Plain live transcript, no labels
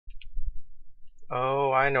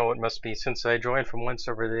Oh, I know it must be. Since I joined from one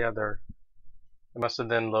server to the other, I must have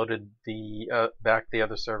then loaded the back the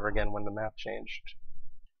other server again when the map changed.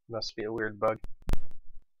 Must be a weird bug.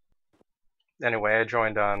 Anyway, I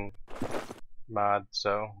joined on mod,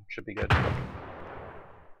 so should be good.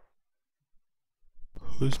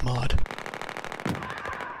 Who's mod?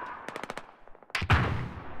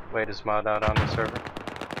 Wait, is mod out on the server?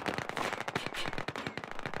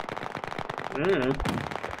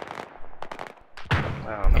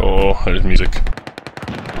 Oh, there's music.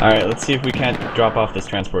 Alright, let's see if we can't drop off this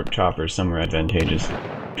transport chopper somewhere advantageous.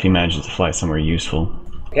 If he manages to fly somewhere useful.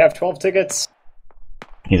 We have 12 tickets.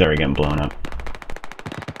 He's already getting blown up.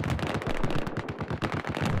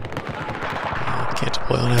 Can't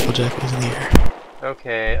deploy on Applejack, he's in the air.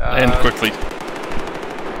 Okay, And quickly.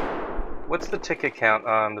 what's the ticket count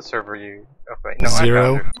on the server you... Oh, wait, no,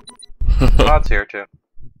 0. I found it. Mod's here, too.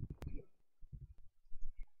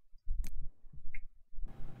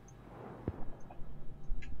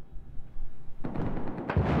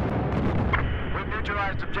 We've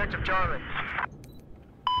neutralized objective Charlie.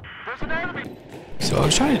 There's an enemy! So I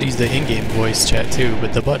was trying to use the in-game voice chat too,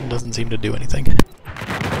 but the button doesn't seem to do anything.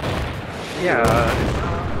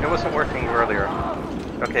 Yeah, it wasn't working earlier.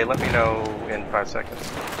 Okay, let me know in 5 seconds.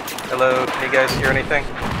 Hello, can you guys hear anything?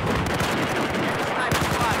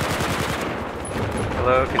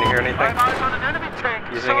 Hello, can you hear anything?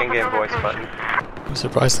 Using in-game voice button.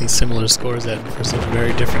 Surprisingly similar scores at for some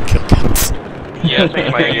very different kill counts. Yeah, I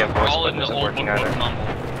think my in-game voice button isn't working either.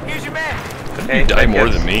 Here's your man! Hey, You die more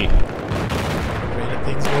than me. Rated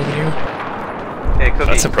things more than you. Hey, Cookie.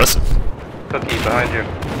 That's impressive. Cookie, behind you.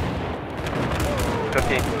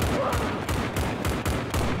 Cookie.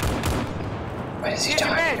 Why is he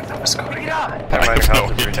dying? I don't know what's going on. Never mind, your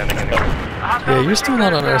house is pretending anyway. Yeah, you're still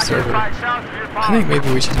not on our server. I think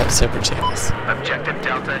maybe we should have separate channels. Objective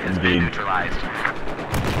Delta has been neutralized.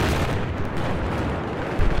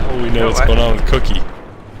 Oh, we know what's going on with Cookie.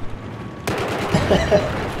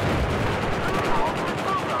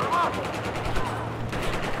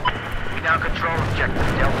 We now control objective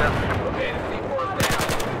Delta.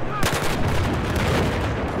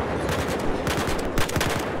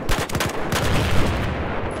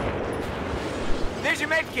 There's your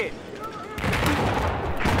med kit.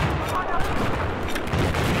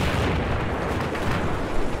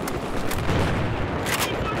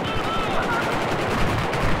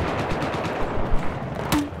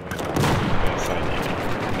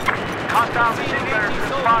 Hostile machine gunners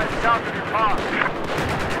have spotted south of your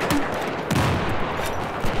path.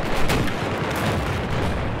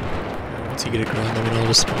 Once you get it going, then it'll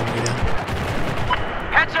just spawn again.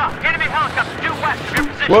 Heads up! Enemy helicopter due west of your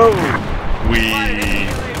position. Whoa!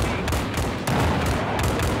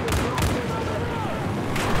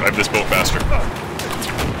 Drive this boat faster.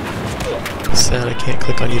 Sad I can't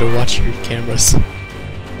click on you to watch your cameras.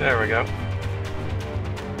 There we go.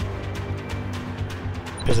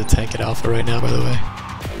 There's a tank at Alpha right now, by the way.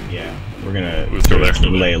 Yeah, we're gonna Let's go there.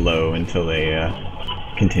 lay low until they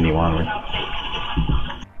continue onward.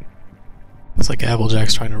 It's like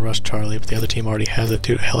Applejack's trying to rush Charlie, but the other team already has it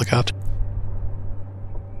due to helicopter.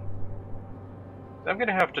 I'm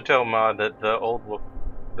gonna have to tell Mod that the old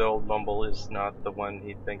Mumble is not the one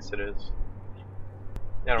he thinks it is.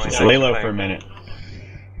 Anyway, Just lay low for a minute.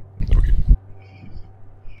 Okay.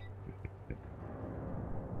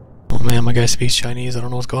 Oh man, my guy speaks Chinese, I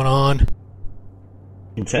don't know what's going on. You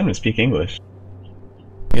can send him to speak English.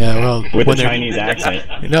 Yeah, well... With a when they're- Chinese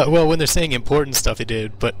accent. No, well, when they're saying important stuff, they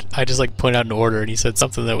did, but I just like pointed out an order and he said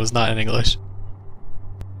something that was not in English.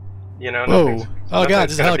 You know, Whoa. nothing's- Oh god,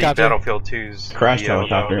 nothing's there's a gonna be helicopter. Battlefield 2's Crashed VO,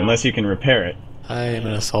 helicopter, though. unless you can repair it. I am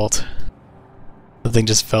an assault. The thing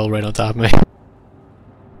just fell right on top of me.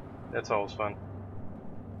 That's always fun.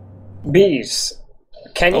 Bees,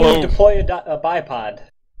 can Hello. you deploy a bipod?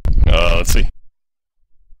 Let's see.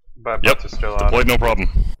 But Yep. boats are still out. Deployed, no problem.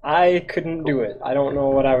 I couldn't do it. I don't know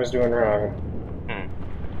what I was doing wrong.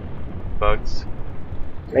 Bugs.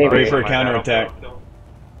 Maybe. Ready for a My counterattack. Battlefield.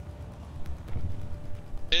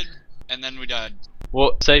 And then we died.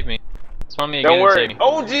 Well, save me. Spawn me again Don't and worry. save me.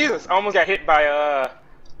 Oh Jesus! I almost got hit by How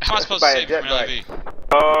am I supposed by to a save you from jet LAV?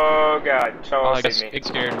 Oh God! Oh, Charles I got saved me.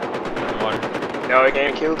 scared in the water. No, it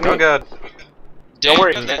game killed me. Oh god. Dave,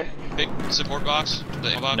 worry, got that big support box? The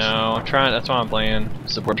ammo box? No, I'm trying. That's why I'm playing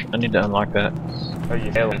support. I need to unlock that. Oh,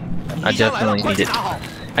 you failing? I definitely need it.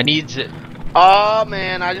 I needs it. Oh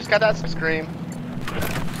man, I just got that scream.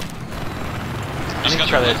 I need to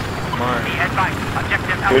try that tomorrow.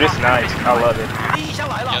 Dude, it's nice. I love it.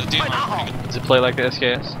 Yeah, the DMR is pretty Does it play like the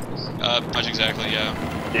SKS? good. Much exactly, yeah.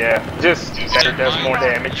 Yeah, just better, does more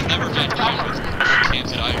damage. You've never been down with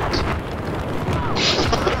canted irons.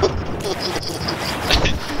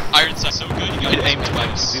 It's so good. You You gotta can aim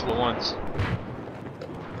twice. people once.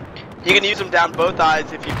 You can use them down both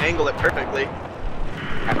eyes if you angle it perfectly.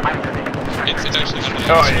 It's actually kind of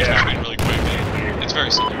Oh, switch yeah. between really quick. It's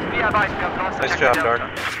very simple. Nice job, Dark.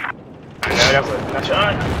 I know that was a nice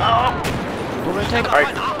shot. Oh! We're gonna take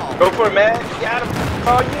Alright, go for it, man. Got him.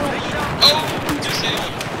 Oh, you. Oh!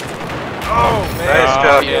 Disabled! Oh, man. Nice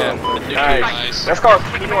job. Yeah. Nice. Nice. That's called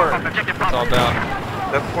teamwork. It's all about.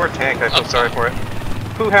 That poor tank, I feel sorry for it.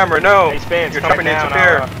 Pooh Hammer, no! Hey, Spence, Your come chopper needs down,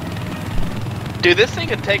 repair. Dude, this thing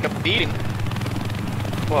could take a beating.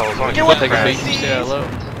 Well, as long as You you want Take a crash. beat and stay low.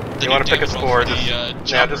 The You want to new pick a damage roll score, for just, the,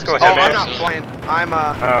 yeah, just go Oh, ahead, I'm man. not playing.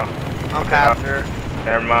 I'm passenger.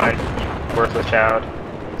 Never mind. Worthless child.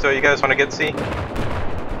 So you guys want to get C?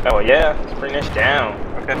 Oh, yeah. Let's bring this down.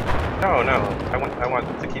 Okay. No, no. I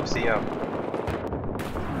want to keep C up.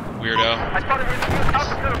 Weirdo.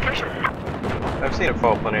 I've seen it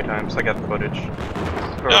fall plenty of times. I got the footage.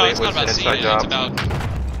 No, Probably it's it not was about an seeing inside it, job. it's about...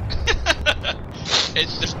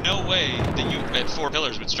 There's no way that you, at 4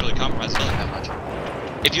 pillars, would really compromise filling that much.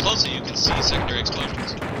 If you closely, you can see secondary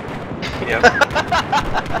explosions. Yeah.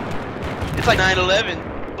 It's like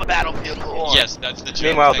 9/11 battlefield war. Yes, that's the joke.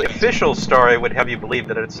 Meanwhile, the Thank you. official story would have you believe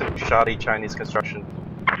that it's some shoddy Chinese construction.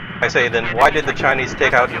 I say, then why did the Chinese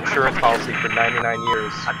take out insurance policy for 99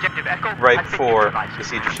 years, right before the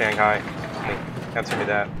siege of Shanghai? Answer me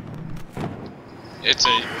that. It's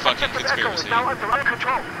a fucking conspiracy.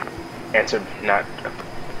 Answer not.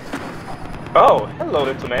 Oh, hello,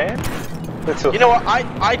 little man. Little. You know what?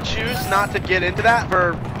 I choose not to get into that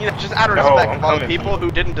for just out of No, respect I'm of all the coming people for you.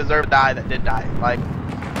 who didn't deserve to die that did die. Like,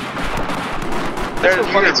 There's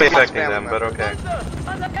there's weird fucking affecting family them, but members.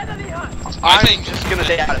 okay. I I'm think just gonna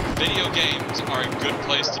stay out of it. video games are a good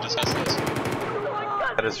place to discuss this.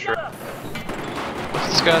 That is true.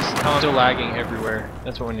 Discuss how I'm still lagging everywhere.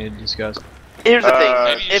 That's what we need to discuss. Here's the thing: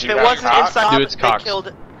 maybe if you it got wasn't Cox? inside, Dude, it's they Cox.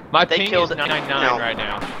 killed. My They ping killed- is 999 no. right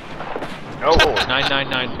now. Oh.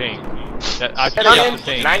 999 ping. That, I Come forgot in. the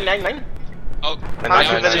thing. 999. Oh, And now I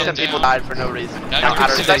you're think that down. People died for no reason. Now Out you're of down.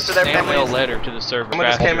 respect for their Snail mail families, letter to the server. Someone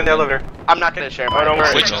just came in the elevator. I'm not gonna share Oh, my don't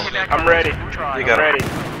worry. Which personal- elevator? I'm ready. You got I'm it. ready.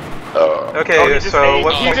 Okay, Oh, he just so ate-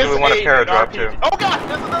 what he point do just we want to ate paradrop an to? RPG. Oh god,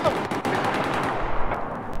 there's another one.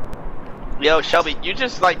 Yo, Shelby, you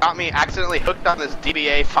just like got me accidentally hooked on this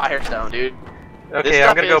DBA Firestone, dude. Okay, This I'm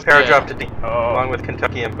stuff gonna go is paradrop good. to D, Oh. along with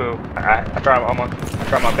Kentucky and Pooh. I try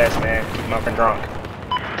my best, man. Keep my friend drunk.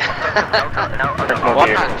 Drink more Well, I'm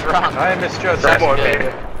beer. not drunk. I misjudged Drink that. more good.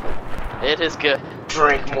 beer. It is good.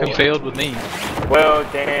 Drink more. You failed with me. Well,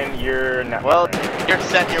 then you're not. Well, you're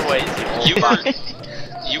set in your ways, you You old were,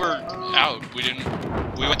 you were out.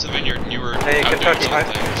 We went to the vineyard and you were Hey, out Kentucky, doing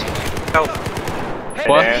something. Help.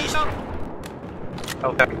 What? Man,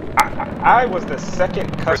 Help pack. I was the second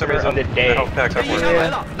For some customer reason, of the the day. help pack's up working.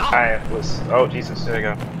 I was. Oh Jesus. There you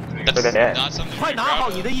go. For the That's net. not something to be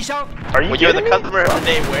proud of. Are you Well, you're the kidding me? customer of the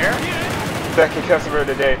day where? Second customer of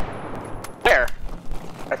the day Where?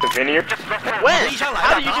 at the vineyard. When?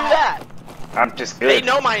 How do you do that? I'm just good. They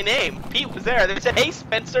know my name. Pete was there. They said, "Hey,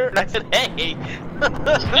 Spencer," and I said, "Hey."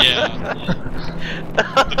 Yeah.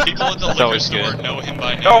 The people at the liquor always store good. know him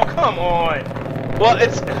by name. Oh come on. Well,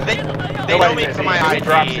 they know me for my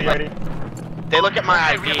ID. They look at my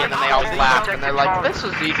ID and then they all laugh and they're like, "This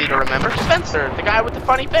was easy to remember. Spencer, the guy with the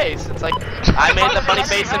funny face." It's like, I made the funny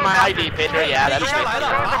face in my ID picture. Yeah, that's Spencer.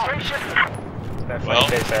 That Well,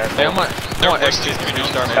 funny face ass. Hey, I want They're X worse to than you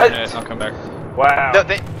restart know. my internet. I'll come back. Wow. No,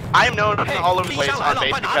 I am known all over the place on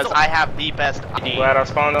base because I have the best ID. Glad I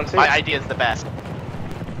spawned on C. My ID is the best.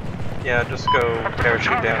 Yeah, just go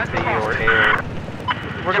parachute down to D or A or...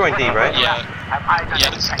 We're going D, right? Yeah. Yeah,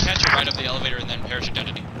 let's catch you right up the elevator and then parachute down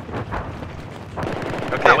to D.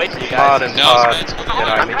 Okay, Can't wait for you guys. Pod and No, Pod. Spence, we'll go Get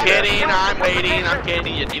on. on me. I'm kidding. I'm waiting. I'm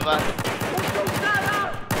kidding, you diva.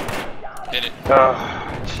 Hit it. Oh,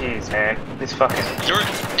 jeez, man. This fucking. Your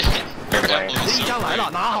tempo is so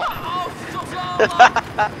great.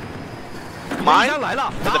 Mine?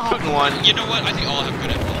 The Putin one. You know what? I think all have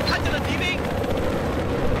good emblems.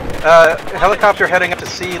 Helicopter heading up to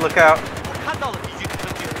C, look out.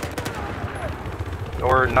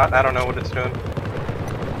 Or not, I don't know what it's doing.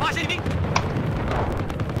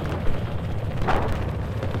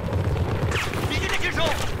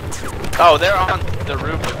 Oh, they're on the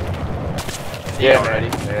roof. Yeah, already.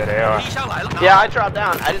 man. Yeah, they are. Yeah, I dropped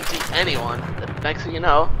down. I didn't see anyone. Next thing you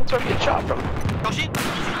know, that's where I'm getting shot from.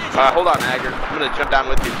 Hold on, Agger. I'm gonna jump down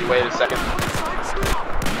with you if you wait a second.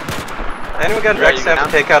 Anyone got Ready to Rexam go?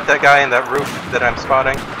 to take out that guy in that roof that I'm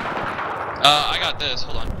spotting? I got this.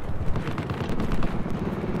 Hold on.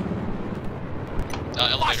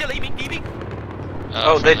 Elevator.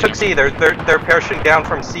 Oh, they took C. They're parachuting down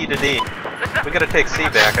from C to D. We gotta take C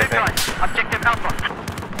back, I think. Objective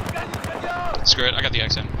Alpha. Screw it, I got the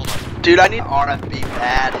XM. Hold on. Dude, I need RFB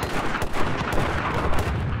bad.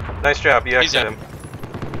 Nice job, you He's exited dead. him.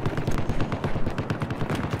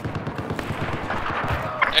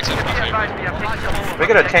 XM, my favorite. We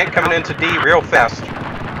got a tank coming into D real fast.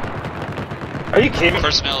 Are you kidding me?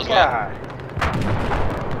 Personnel as well. God.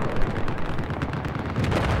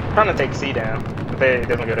 Trying to take C down, but it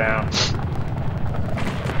doesn't go down.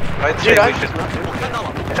 I'd say we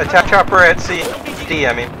should attack chopper at C. D,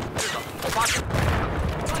 I mean.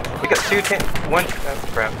 We got two tank. One. Oh,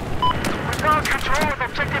 crap. Ground control of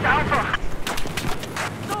Objective Alpha.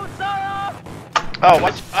 Oh,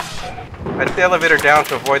 what? I took the elevator down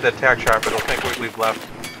to avoid the attack chopper. They'll think we've left.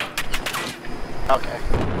 Okay.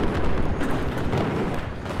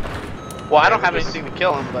 Well, I don't have anything to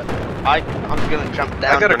kill him, but I'm gonna jump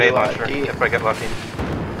down. I got a to grenade do launcher D. if I get lucky.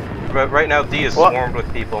 But right now D is What? swarmed with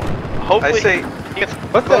people. Hopefully, I say, he gets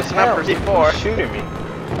What the close enough hell? for C4. He's shooting me.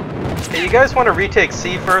 hey, you guys want to retake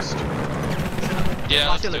C first? Yeah,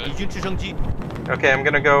 let's do it. Okay, I'm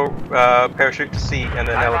gonna go parachute to C and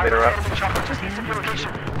then elevator up.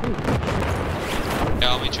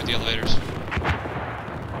 Yeah, I'll meet you at the elevators.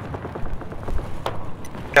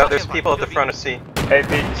 Now, there's people at the front of C. Hey,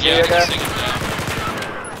 Pete, you see Yeah, I that can guy? sing it down.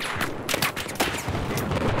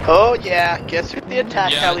 Oh yeah, guess who the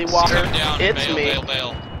attack Yeah, heli C's walker? coming down. It's Bail, me. bail,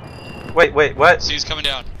 bail. Wait, what? C's coming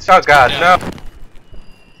down. Oh god, Yeah. no!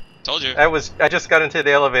 Told you. I just got into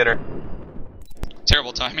the elevator.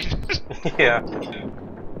 Terrible timing. Yeah.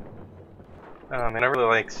 Oh man, I really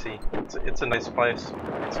like C. It's a nice place.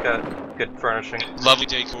 It's got good furnishing. Lovely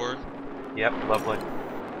decor. Yep, lovely.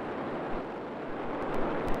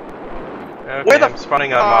 Okay, Where the I'm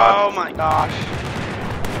spawning on mod. Oh my gosh.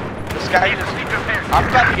 This guy just... I'm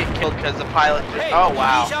about to get killed because the pilot just... Oh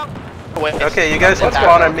wow. Wait, Okay, you guys can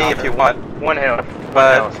spawn on me if you want, One health.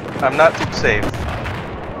 but I'm not too safe.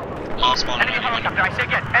 I'll spawn Enemy on anyone. helicopter, I say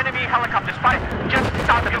again. Enemy helicopter spotted just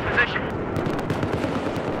south of your position.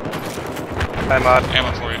 Hi mod.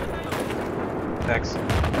 Ammo for you. Thanks.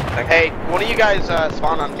 Hey, one of you guys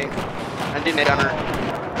spawn on me. I didn't hit gunner.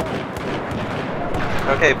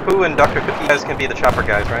 Okay, Pooh and Dr. Cookie guys can be the chopper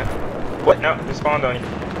guys, right? What? No, just spawned on you.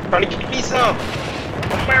 Trying to get me some.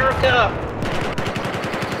 America.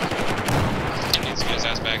 He needs to get his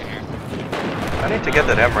ass back in here. I need to get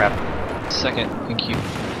that MRAP. Second, thank you.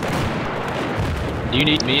 Do you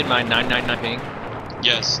need me and my 999 ping?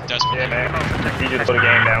 Yes, desperately. Yeah, man. You just put a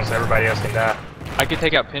game down so everybody else can die. I could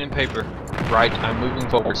take out pen and paper. Right, I'm moving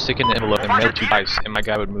forward, stick in the envelope, and mail 2 dice, and my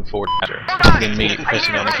guy would move forward faster than me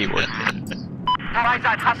pressing on the keyboard. Eyes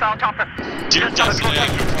on hostile chopper. Dear Destiny, I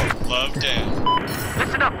love Dan.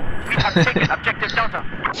 Listen up. We have taken Objective Delta.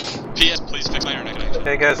 P.S. Please fix my internet connection.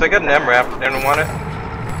 Hey guys, I got an MRAP. Anyone want it?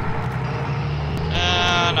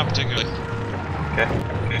 Not particularly. Okay.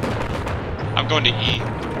 I'm going to E.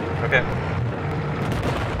 Okay.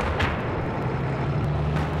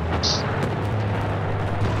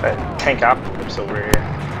 Tank ops over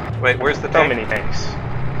here. Wait, where's the So tank? many tanks.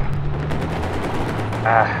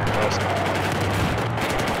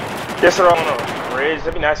 Guess they're all on a bridge.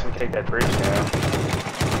 That'd be nice if we could take that bridge down.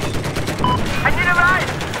 I need a ride.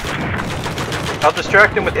 I'll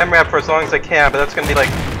distract him with MRAP for as long as I can, but that's gonna be like...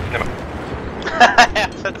 Never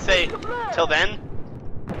mind. Let's say, till then.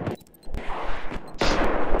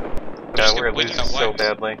 Yeah, we're wait, losing you got so wiped.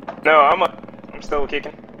 badly. No, I'm still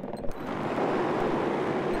kicking.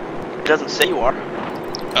 It doesn't say you are.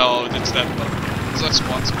 Oh, it's that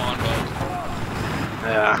squad spawn bug.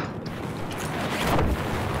 Yeah.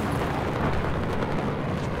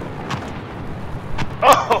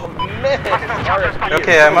 Oh man!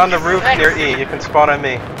 Okay, I'm on the roof near E. You can spawn on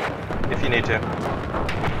me if you need to.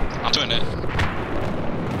 I'm doing it.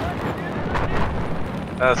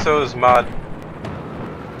 So is mod.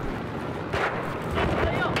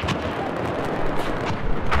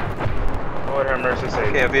 Lord have mercy, say.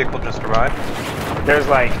 Okay, a vehicle just arrived. There's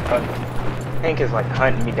like a tank is like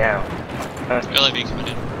hunting me down. LAV coming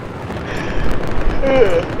in.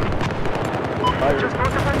 Just north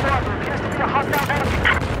of that water appears to be a hostile enemy.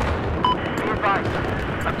 Be advised.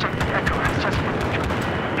 Objective Echo has just been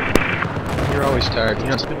destroyed. You're always tired. You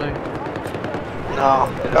know something like No.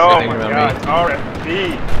 Oh thinking my about god, me. RFB!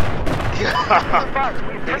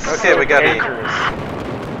 It's Okay, so we got E. dangerous.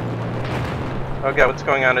 Oh god, what's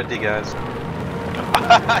going on at D, guys?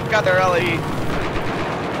 I got their LE.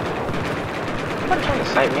 Somebody trying to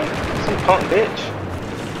snipe me? Some punk bitch.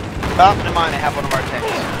 Oh, never mind, I have one of our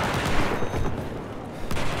tanks.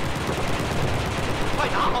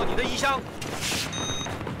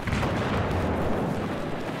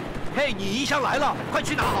 嘿，你一箱来了，快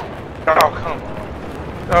去拿好。 Oh, come on.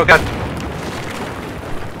 Oh god.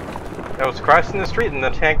 I was crossing the street and the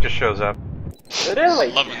tank just shows up. There are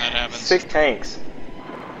like Love when that happens. 6 tanks.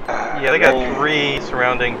 Yeah, they got 3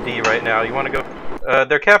 surrounding D right now. You want to go?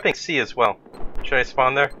 They're capping C as well. Should I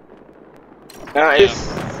spawn there? It's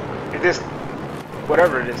this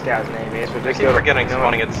whatever this guy's name is. But I keep forgetting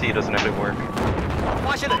spawning at C doesn't actually work.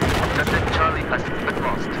 发现了，Justin Charlie has been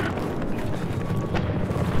lost.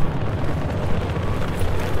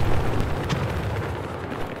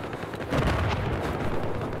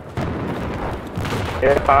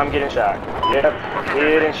 Yep, I'm getting shot. Yep,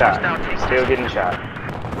 getting shot. Still getting shot.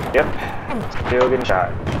 Yep, still getting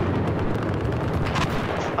shot.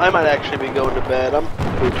 I might actually be going to bed. I'm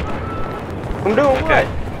doing Okay.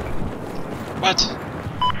 What?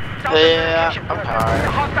 Yeah, I'm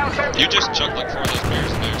tired. You just chugged like 4 of those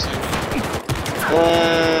beers in there, so.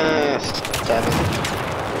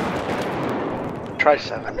 7. Try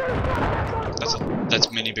 7.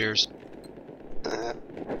 That's mini beers.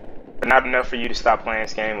 But not enough for you to stop playing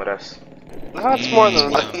this game with us. That's more than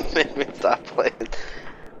enough to make me stop playing.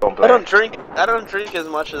 I don't drink as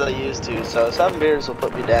much as I used to, so 7 beers will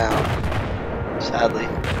put me down. Sadly.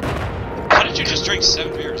 How did you just drink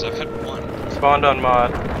 7 beers? I've had 1. Spawned on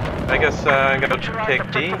mod. I guess I'm gonna take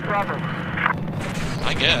D.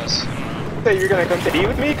 I guess. Hey, you're gonna come to D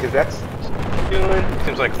with me? Cause that's doing.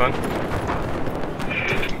 Seems like fun.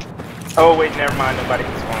 Oh wait, never mind. Nobody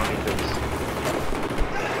can spawn because.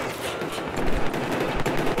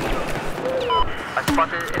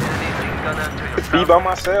 It's B by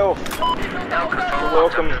myself. You're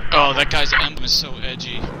welcome. Oh, that guy's emblem is so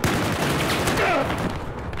edgy.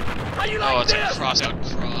 Oh, it's a cross out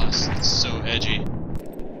cross. It's so edgy.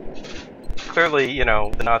 Clearly, you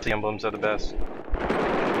know, the Nazi emblems are the best.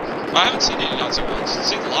 I haven't seen any Nazi ones.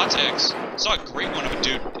 See the latex. Saw a great one of a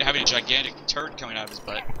dude having a gigantic turd coming out of his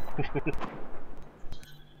butt.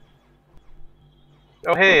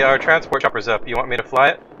 Oh hey, our transport chopper's up. You want me to fly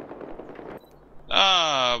it?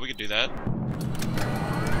 We could do that.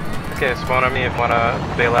 Okay, spawn on me if you wanna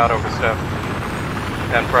bail out over stuff.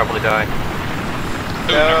 And probably die.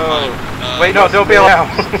 Ooh, never mind. Wait, no, don't bail out!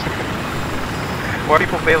 More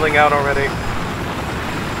people bailing out already.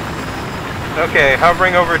 Okay,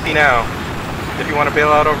 hovering over D now. If you want to bail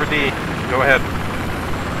out over D, go ahead.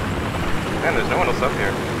 Man, there's no one else up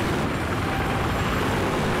here.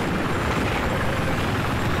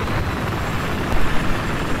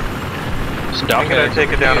 I'm gonna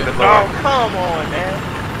take it down a bit lower. Oh, come on, man.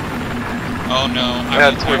 Oh no.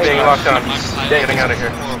 We're being locked on. Getting out of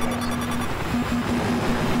here.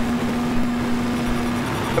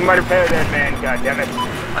 Somebody repair that man, goddammit.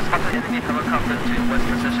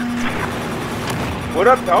 What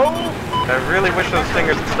up, though? I really wish those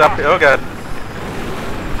stingers would stop. Oh god. I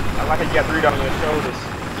like how you got 3 on your shoulders.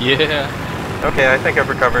 Yeah. Okay, I think I've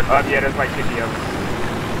recovered. Yeah, there's like 50 of them.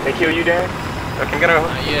 They kill you, Dan? Okay, I'm gonna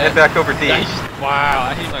head back over D. Wow,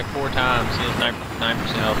 I hit him like 4 times. He has 9%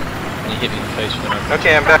 health. And he hit me in the face with an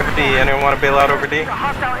Okay, I'm back over D. Anyone want to bail out over D?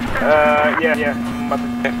 Yeah.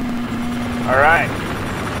 Alright.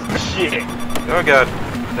 Shit. Oh god.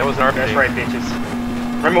 That was an RPG. That's right, bitches.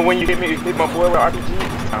 Remember when you hit my boy with RPG?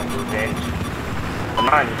 It's time for revenge. Come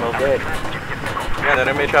on, you're both dead. Man, that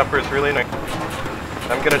MH chopper is really nice.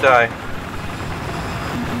 I'm gonna die.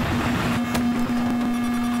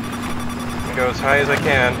 I'm gonna go as high as I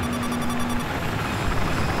can.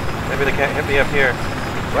 Maybe they can't hit me up here.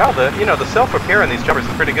 Wow, the self-repair on these choppers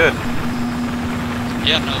is pretty good.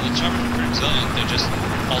 Yeah, no, the choppers are pretty resilient. They just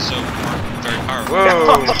also aren't very powerful.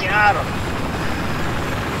 Whoa! Got him!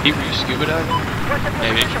 Pete, were you scuba diving?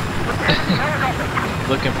 Maybe.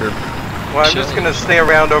 Looking for... Well, I'm just gonna stay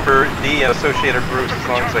around over D and associated groups as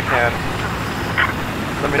long as I can.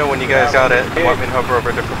 Let me know when you guys got it. You want me to hover over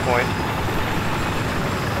a different point.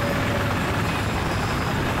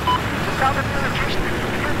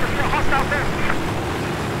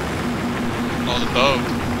 Oh, the boat.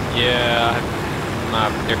 Yeah, my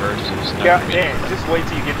burst is not God good. damn, just wait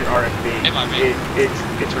till you get the RFB. It might be.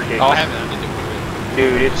 It's ridiculous. Oh, I haven't done it.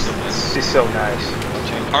 Dude, it's so nice.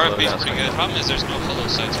 RFB is pretty good. The problem is there's no holo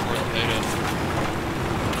sites for the beta.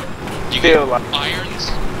 You Feel get like irons,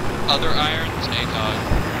 other irons, ACOG.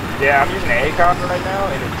 Yeah, I'm using ACOG right now,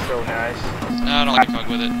 and it's so nice. No, I don't like ACOG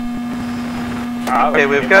with it. Okay,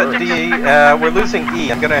 we've got D. We're losing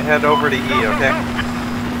E. I'm gonna head over to E, okay?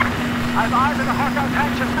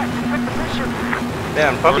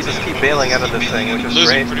 Man, puppies just keep bailing out of this thing, which is losing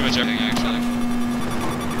great. pretty much everything, actually.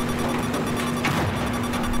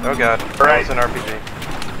 Oh god, that was an RPG.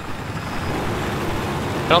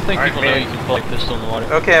 don't think Alright, people know man. you can pull a pistol in the water.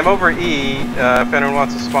 Okay, I'm over E. If anyone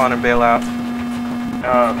wants to spawn and bail out,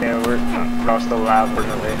 Oh, okay, we're all still alive,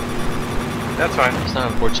 fortunately. that's fine. It's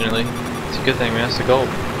not unfortunately. It's a good thing, man. It's the goal.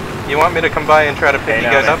 You want me to come by and try to pick Hey, you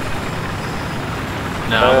now, guys man. up?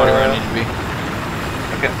 No, I'm wondering where I need to be.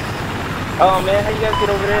 Okay. Oh man, how you guys get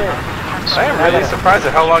over there? I am really surprised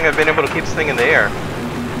at how long I've been able to keep this thing in the air.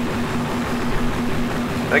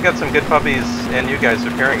 I got some good puppies, and you guys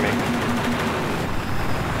are carrying me.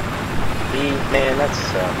 Man, that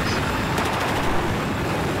sucks.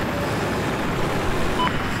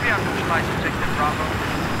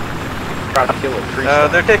 Probably kill a tree.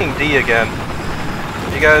 They're taking D again.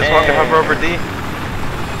 You guys want to hover over D?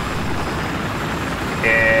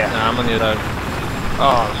 Yeah. Nah, I'm on the other side.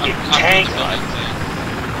 Oh, You I'm tank! doing the right thing.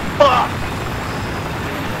 Fuck!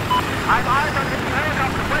 I've eyes on this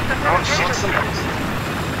helicopter. Where's the Oh shit, location? somebody's.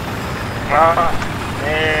 Ah,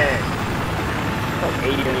 man. Like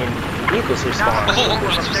 80 million vehicles respawn. Oh,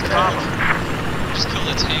 just kill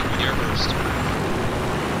the tank with your burst.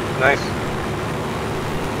 Nice.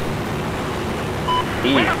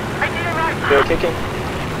 E. I need a right. Still kicking?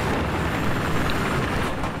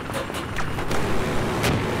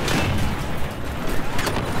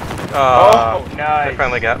 Oh, They nice.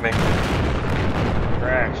 finally got me.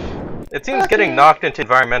 Crash. It seems getting knocked into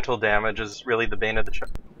environmental damage is really the bane of the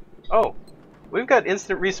chopper. Oh, we've got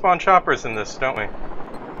instant respawn choppers in this, don't we?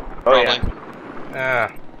 Oh yeah.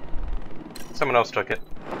 Ah, someone else took it.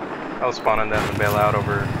 I'll spawn on them and bail out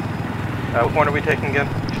over. What point are we taking again?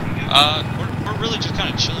 We're really just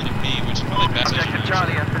kind of chilling at B, which is probably best. Objective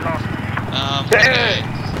Charlie has been lost. Okay.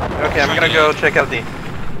 Okay, I'm gonna go check out D.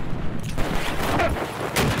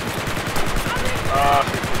 Oh,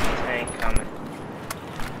 there's a tank coming.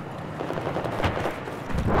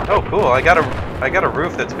 Oh, cool! I got a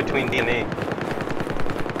roof that's between D and E.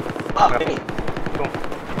 Oh, Yeah. hey. Cool.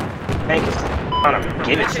 Tank is trying to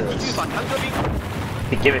give it to us.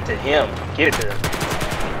 To give it to him. Give it to him.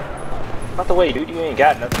 Out the way, dude. You ain't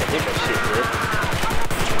got nothing to hit that shit with.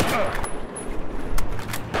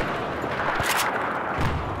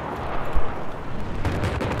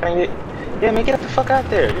 Dang it. Yeah, man, get the fuck out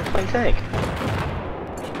there. You're playing tank.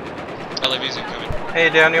 LAV's incoming. Hey,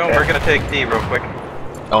 Daniel, we're gonna take D real quick.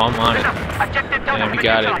 Oh, I'm on it. Objective Delta. Yeah, we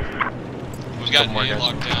got it. We've got Couple more A guys.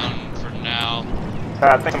 locked down for now.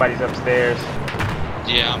 I think somebody's upstairs.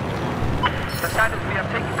 Yeah, I'm Decided we have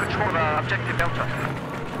taken control of objective Delta.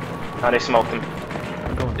 Oh, they smoked him.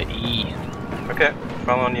 I'm going to E. Okay,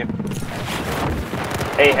 following you.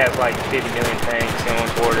 A has like 50 million tanks going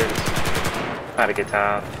toward it. Not a good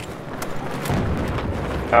time.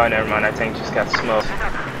 Oh, never mind. That tank just got smoked.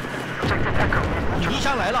 Objective Echo. 敌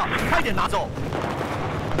枪来了，快点拿走！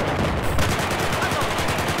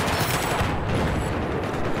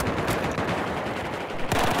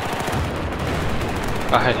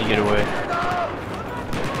 I had to get away.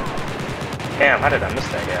 Damn, how did I miss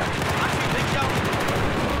that guy?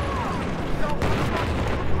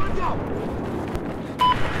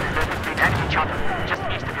 The enemy chopper just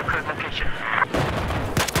east of your current location.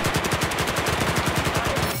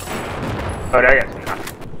 Oh, that guy's not.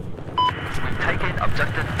 We've taken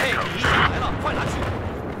objective 哎， Echo. 敌枪来了，快拿去！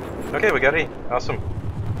 Okay, we got E. Awesome.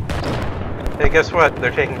 Hey, guess what?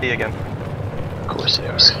 They're taking D again. Of course they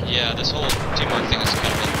are. Yeah, this whole teamwork thing is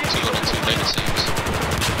kind of too little too late, it seems.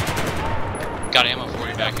 Got ammo for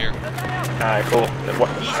you back here. Alright, cool. What?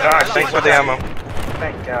 Ah, Thanks for the ammo.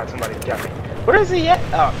 Thank God somebody got me. Where is he at?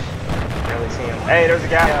 Oh, barely see him. Hey, there's a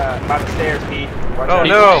guy by the stairs, Pete. Watch Oh out.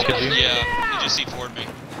 no! Yeah, he just C4'd me.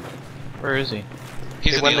 Where is he?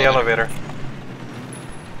 He's He in went in the elevator.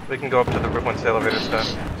 We can go up to the roof once the elevator's done.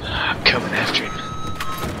 I'm coming after him.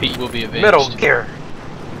 Pete will be avenged. Middle gear!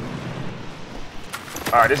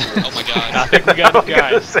 Alright, this is Oh my god. I think we got the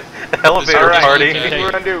guy. Elevator Alright, party. what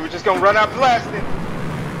we're gonna do, we're just gonna run out blasting.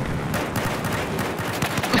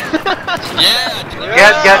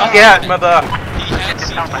 Yeah! Get, mother! He had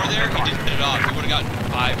C4 there, he didn't hit it off. He would've gotten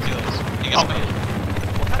 5 kills. He got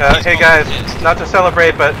spotted. Hey guys, not to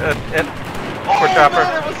celebrate, but for chopper.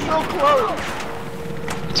 Man, it was so close.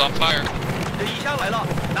 It's on fire. 敌枪来了，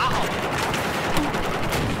拿好！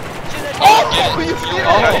现在 Oh, get it. you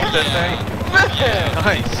Yeah. see that thing? Yeah.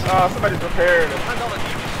 Nice. Oh, somebody's prepared. 看到了敌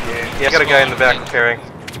军， Yeah, I got a guy in the back carrying.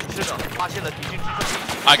 是的，发现了敌军直升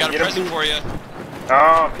机。 I got a Get him. present for you.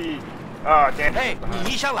 Oh, Pete. Oh, damn. 哎，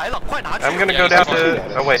敌枪来了，快拿去！ I'm gonna go down to.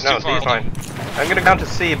 Oh wait, no, D's fine. I'm gonna go down to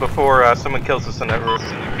C before someone kills us on that roof.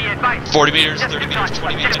 Be advised. 40 meters, 30 meters,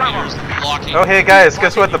 20 meters, locking. Oh hey guys,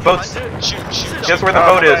 guess what? The boat's. Shoot, shoot. Guess where the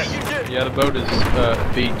boat is? Yeah, the boat is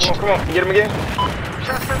beach. Come on, get him again.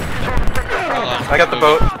 Just control objective Echo. I got the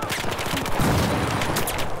boat.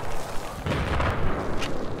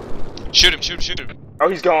 Shoot him, shoot him. Oh,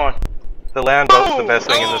 he's gone. The land boat's the best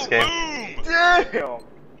thing in this game. Damn!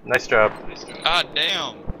 Nice job. God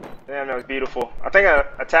damn. Damn, that was beautiful. I think an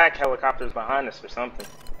attack helicopter's behind us or something.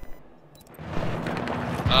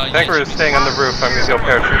 Tanker is staying on the roof. I'm gonna go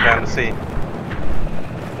parachute down to sea.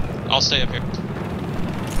 I'll stay up here.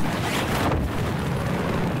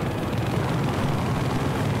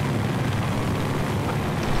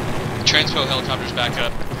 Transpo helicopters back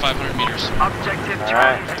up, 500 meters. Objective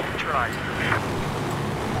Alright. Chinese neutralized.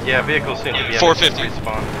 Yeah, vehicles seem to be 450.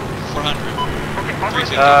 respawn. 400. Okay,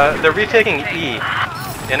 350. They're retaking E.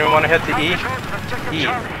 Anyone want to head to E? E.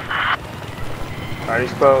 Alright,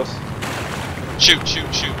 he's close. Shoot,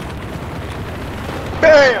 shoot, shoot.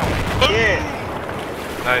 Bam! Yeah!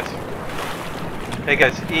 Nice. Hey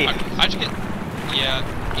guys, E. How'd you get? Yeah,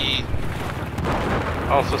 E.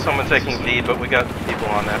 Also, someone's taking D, but we got people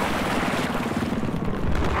on that.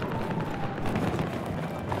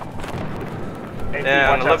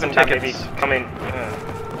 And 11 tickets. Coming.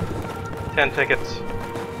 10 tickets.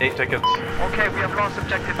 8 tickets. Okay, we have lost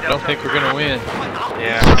objective Delta. I don't think we're gonna win.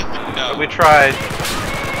 Yeah. No. But we tried.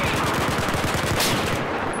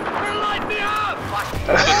 Light me up!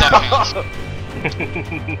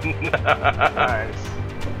 Nice.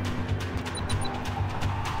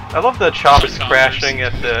 I love the choppers crashing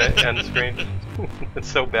at the end screen.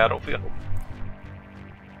 It's so Battlefield.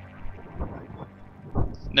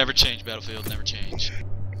 Never change, Battlefield, never change.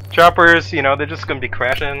 Choppers, you know, they're just gonna be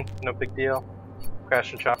crashing. No big deal.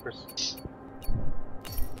 Crashing choppers.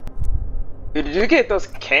 Dude, did you get those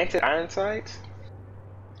canted iron sights?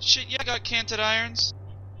 Shit, yeah, I got canted irons.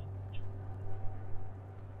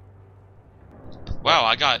 Wow,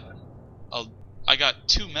 I got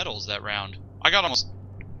 2 medals that round. I got almost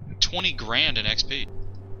 20 grand in XP.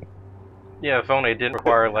 Yeah, if only it didn't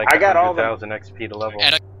require like I got all 100,000 XP to level.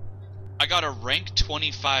 And I got a rank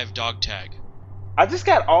 25 dog tag. I just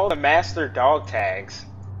got all the master dog tags.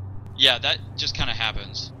 Yeah, that just kind of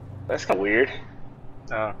happens. That's kind of weird.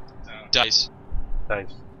 Dice.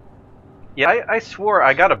 Nice. Yeah, I swore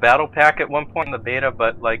I got a battle pack at one point in the beta,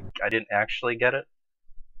 but like I didn't actually get it.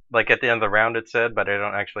 Like at the end of the round it said, but I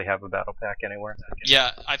don't actually have a battle pack anywhere.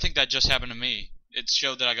 Yeah, I think that just happened to me. It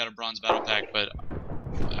showed that I got a bronze battle pack, but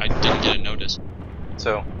I didn't get a notice.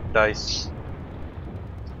 So, dice.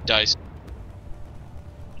 Dice.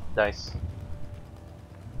 Dice.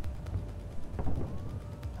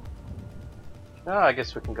 Oh, I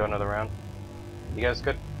guess we can go another round. You guys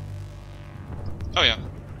good? Oh yeah.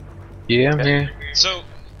 Yeah, Okay. man. So,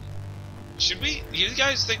 should we? You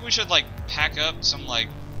guys think we should like pack up some like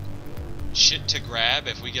shit to grab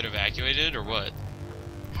if we get evacuated or what?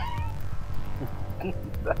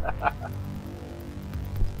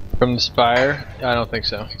 From the spire? I don't think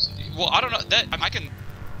so. Well, I don't know. That I can.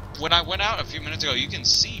 When I went out a few minutes ago, you can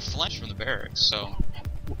see Fletch from the barracks. So.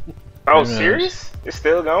 Oh, Who knows? serious? It's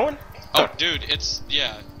still going? Oh, dude, it's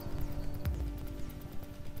yeah.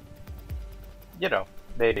 You know,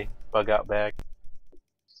 maybe bug out bag.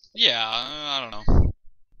 Yeah, I don't know.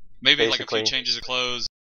 Maybe like a Basically. few changes of clothes.